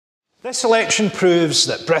This election proves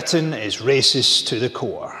that Britain is racist to the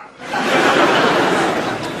core.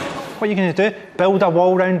 What are you going to do? Build a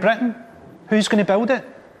wall round Britain? Who's going to build it?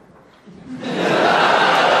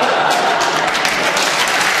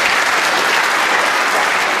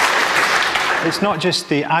 It's not just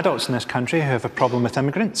the adults in this country who have a problem with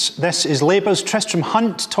immigrants. This is Labour's Tristram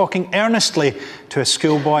Hunt talking earnestly to a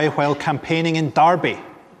schoolboy while campaigning in Derby.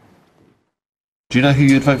 Do you know who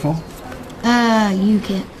you'd vote for?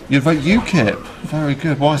 UKIP. You'd vote UKIP? Very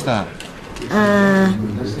good. Why is that?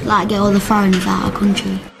 Like get all the foreigners out of the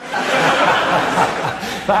country.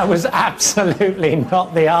 That was absolutely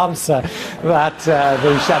not the answer that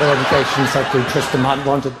the Shadow Education Secretary Tristram Hunt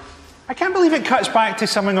wanted. I can't believe it cuts back to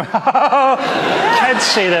someone going, kids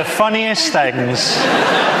say the funniest things.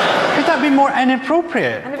 Could that be more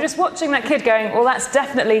inappropriate? And just watching that kid going, well, that's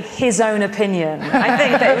definitely his own opinion.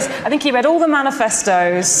 I think he read all the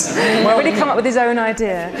manifestos, really come up with his own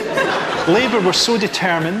idea. Labour were so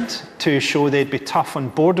determined to show they'd be tough on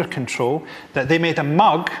border control that they made a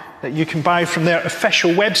mug that you can buy from their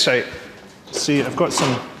official website. See, I've got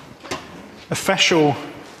some official...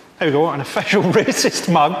 There we go, an official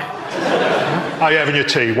racist mug. Are you having your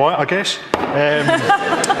tea? What, I guess?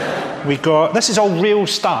 We got, this is all real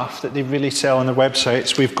stuff that they really sell on their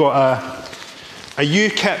websites. We've got a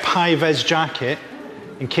UKIP high-vis jacket,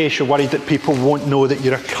 in case you're worried that people won't know that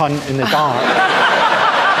you're a cunt in the dark.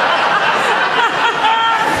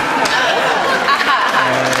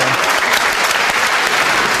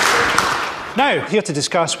 Now, here to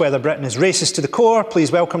discuss whether Britain is racist to the core,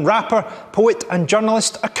 please welcome rapper, poet and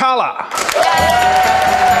journalist Akala.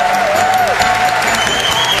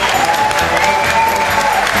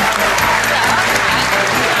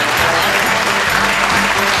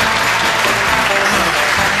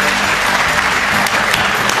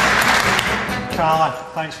 Akala,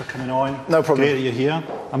 thanks for coming on. No problem. Great that you're here.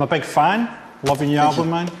 I'm a big fan. Loving your album,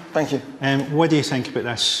 man. Thank you. What do you think about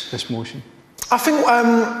this motion? I think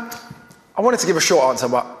I wanted to give a short answer,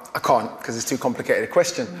 but I can't because it's too complicated a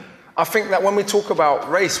question. I think that when we talk about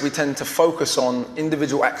race, we tend to focus on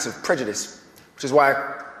individual acts of prejudice, which is why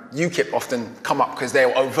UKIP often come up because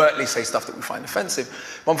they'll overtly say stuff that we find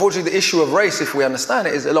offensive. But unfortunately, the issue of race, if we understand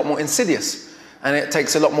it, is a lot more insidious. And it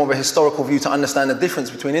takes a lot more of a historical view to understand the difference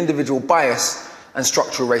between individual bias and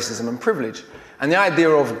structural racism and privilege. And the idea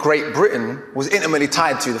of Great Britain was intimately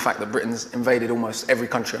tied to the fact that Britain's invaded almost every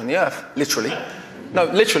country on the earth, literally. No,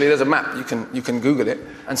 literally, there's a map, you can Google it.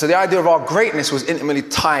 And so the idea of our greatness was intimately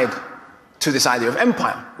tied to this idea of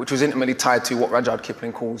empire, which was intimately tied to what Rudyard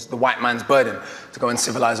Kipling calls the white man's burden, to go and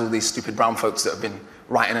civilize all these stupid brown folks that have been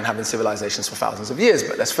writing and having civilizations for thousands of years,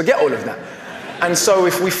 but let's forget all of that. And so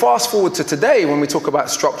if we fast forward to today, when we talk about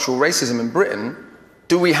structural racism in Britain,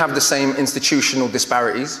 do we have the same institutional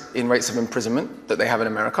disparities in rates of imprisonment that they have in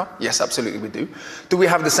America? Yes, absolutely we do. Do we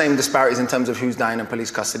have the same disparities in terms of who's dying in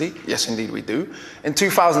police custody? Yes, indeed we do. In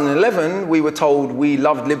 2011, we were told we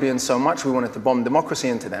loved Libyans so much we wanted to bomb democracy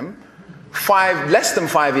into them. Less than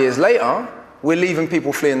 5 years later, we're leaving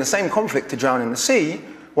people fleeing the same conflict to drown in the sea,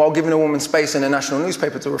 while giving a woman space in a national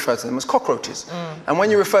newspaper to refer to them as cockroaches. And when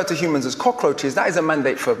you refer to humans as cockroaches, that is a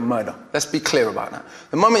mandate for murder. Let's be clear about that.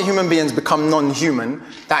 The moment human beings become non-human,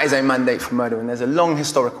 that is a mandate for murder, and there's a long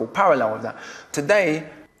historical parallel of that. Today,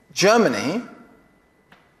 Germany,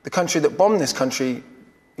 the country that bombed this country,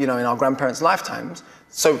 in our grandparents' lifetimes,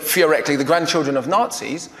 so theoretically the grandchildren of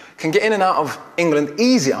Nazis can get in and out of England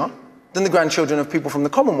easier than the grandchildren of people from the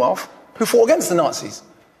Commonwealth who fought against the Nazis.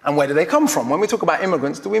 And where do they come from? When we talk about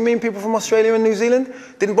immigrants, do we mean people from Australia and New Zealand?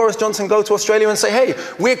 Didn't Boris Johnson go to Australia and say, hey,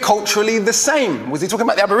 we're culturally the same? Was he talking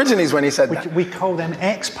about the Aborigines when he said that? We call them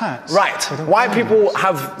expats. Right. White people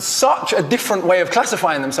have such a different way of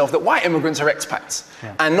classifying themselves that white immigrants are expats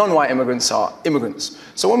and non-white immigrants are immigrants.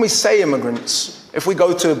 So when we say immigrants, if we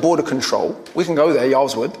go to border control, we can go there,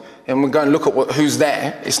 Yarlswood, and we go and look at who's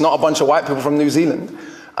there. It's not a bunch of white people from New Zealand.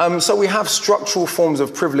 So we have structural forms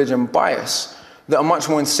of privilege and bias that are much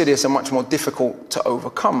more insidious and much more difficult to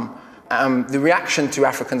overcome. The reaction to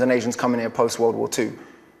Africans and Asians coming here post-World War II,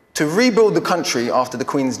 to rebuild the country after the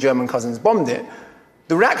Queen's German cousins bombed it,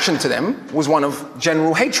 the reaction to them was one of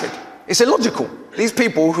general hatred. It's illogical. These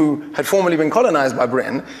people who had formerly been colonized by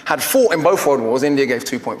Britain had fought in both world wars. India gave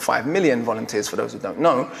 2.5 million volunteers, for those who don't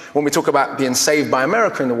know. When we talk about being saved by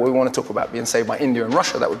America in the war, we want to talk about being saved by India and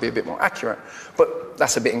Russia. That would be a bit more accurate. But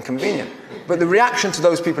that's a bit inconvenient. But the reaction to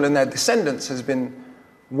those people and their descendants has been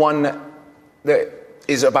one that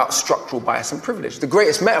is about structural bias and privilege. The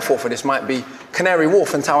greatest metaphor for this might be Canary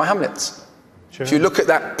Wharf and Tower Hamlets. Sure. If you look at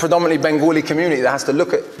that predominantly Bengali community that has to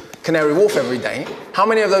look at Canary Wharf every day, how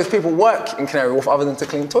many of those people work in Canary Wharf other than to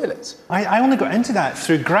clean toilets? I only got into that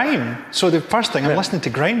through grime. So the first thing, I'm listening to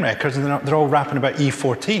grime records and they're all rapping about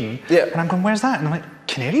E14. Yeah. And I'm going, where's that? And I'm like,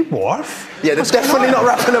 Canary Wharf? Yeah, they're definitely not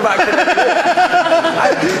rapping about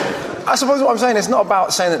I suppose what I'm saying is not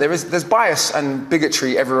about saying that there's bias and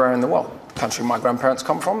bigotry everywhere in the world. The country my grandparents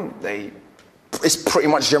come from, it's pretty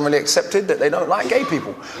much generally accepted that they don't like gay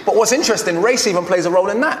people. But what's interesting, race even plays a role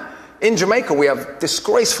in that. In Jamaica, we have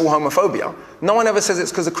disgraceful homophobia. No one ever says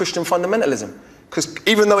it's because of Christian fundamentalism. Because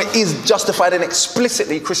even though it is justified in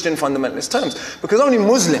explicitly Christian fundamentalist terms, because only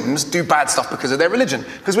Muslims do bad stuff because of their religion.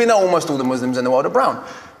 Because we know almost all the Muslims in the world are brown.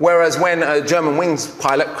 Whereas when a German wings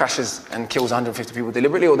pilot crashes and kills 150 people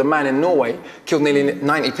deliberately, or the man in Norway killed nearly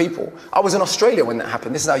 90 people. I was in Australia when that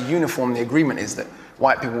happened. This is how uniform the agreement is that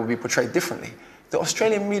white people will be portrayed differently. The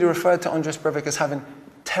Australian media referred to Andres Breivik as having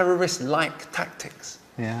terrorist-like tactics.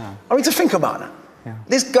 Yeah. I mean, to think about that. Yeah.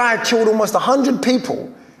 This guy killed almost 100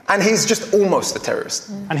 people, and he's just almost a terrorist.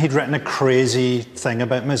 And he'd written a crazy thing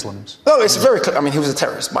about Muslims. No, it's very clear. I mean, he was a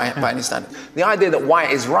terrorist by any standard. The idea that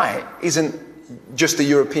white is right isn't just a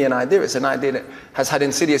European idea. It's an idea that has had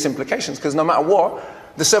insidious implications, because no matter what,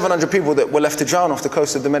 the 700 people that were left to drown off the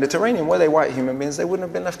coast of the Mediterranean, were they white human beings, they wouldn't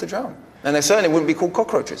have been left to drown. And they certainly wouldn't be called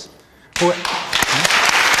cockroaches. Well,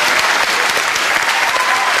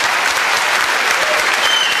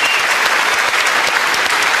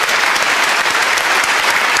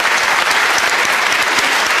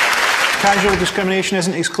 casual discrimination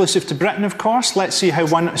isn't exclusive to Britain, of course. Let's see how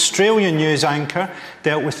one Australian news anchor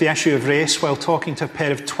dealt with the issue of race while talking to a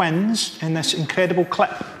pair of twins in this incredible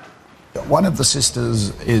clip. One of the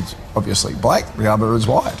sisters is obviously black, the other is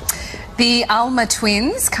white. The Alma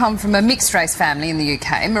twins come from a mixed-race family in the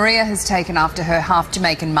UK. Maria has taken after her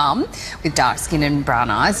half-Jamaican mum with dark skin and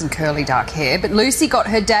brown eyes and curly dark hair. But Lucy got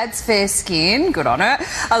her dad's fair skin, good on her,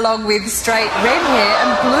 along with straight red hair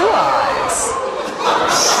and blue eyes.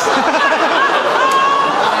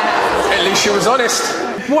 At least she was honest.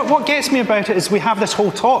 What gets me about it is we have this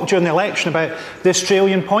whole talk during the election about the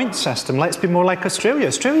Australian point system. Let's be more like Australia.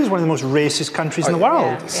 Australia is one of the most racist countries in the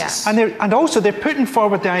world. Yeah. And also they're putting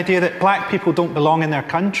forward the idea that black people don't belong in their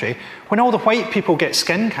country when all the white people get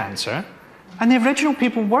skin cancer. And the original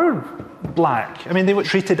people were black. I mean, they were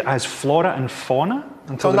treated as flora and fauna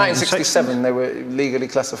until Until 1967, they were legally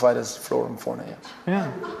classified as flora and fauna, yes.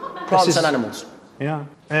 Yeah. Plants and animals. Yeah.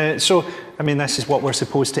 So, I mean, this is what we're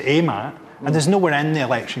supposed to aim at. And there's nowhere in the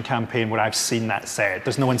election campaign where I've seen that said.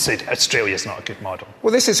 There's no one said Australia's not a good model.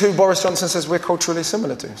 Well, this is who Boris Johnson says we're culturally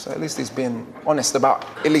similar to. So at least he's being honest about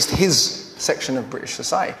at least his section of British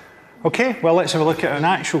society. OK, well, let's have a look at an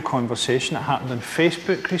actual conversation that happened on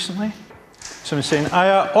Facebook recently. Someone saying,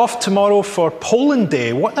 off tomorrow for Poland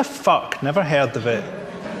Day. What the fuck? Never heard of it.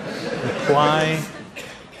 Reply,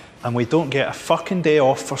 and we don't get a fucking day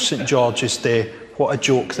off for St George's Day. What a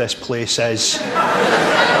joke this place is.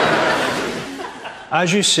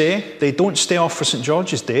 As you say, they don't stay off for St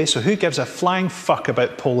George's Day, so who gives a flying fuck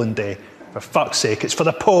about Poland Day? For fuck's sake, it's for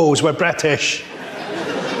the Poles, we're British.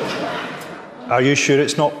 Are you sure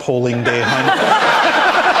it's not polling day, hun?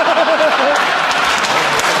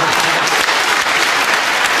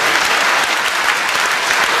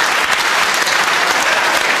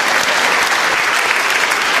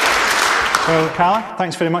 Well, Akala,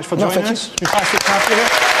 thanks very much for joining us. It's been fantastic to have you here.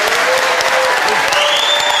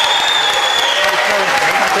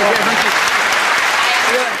 Thank you.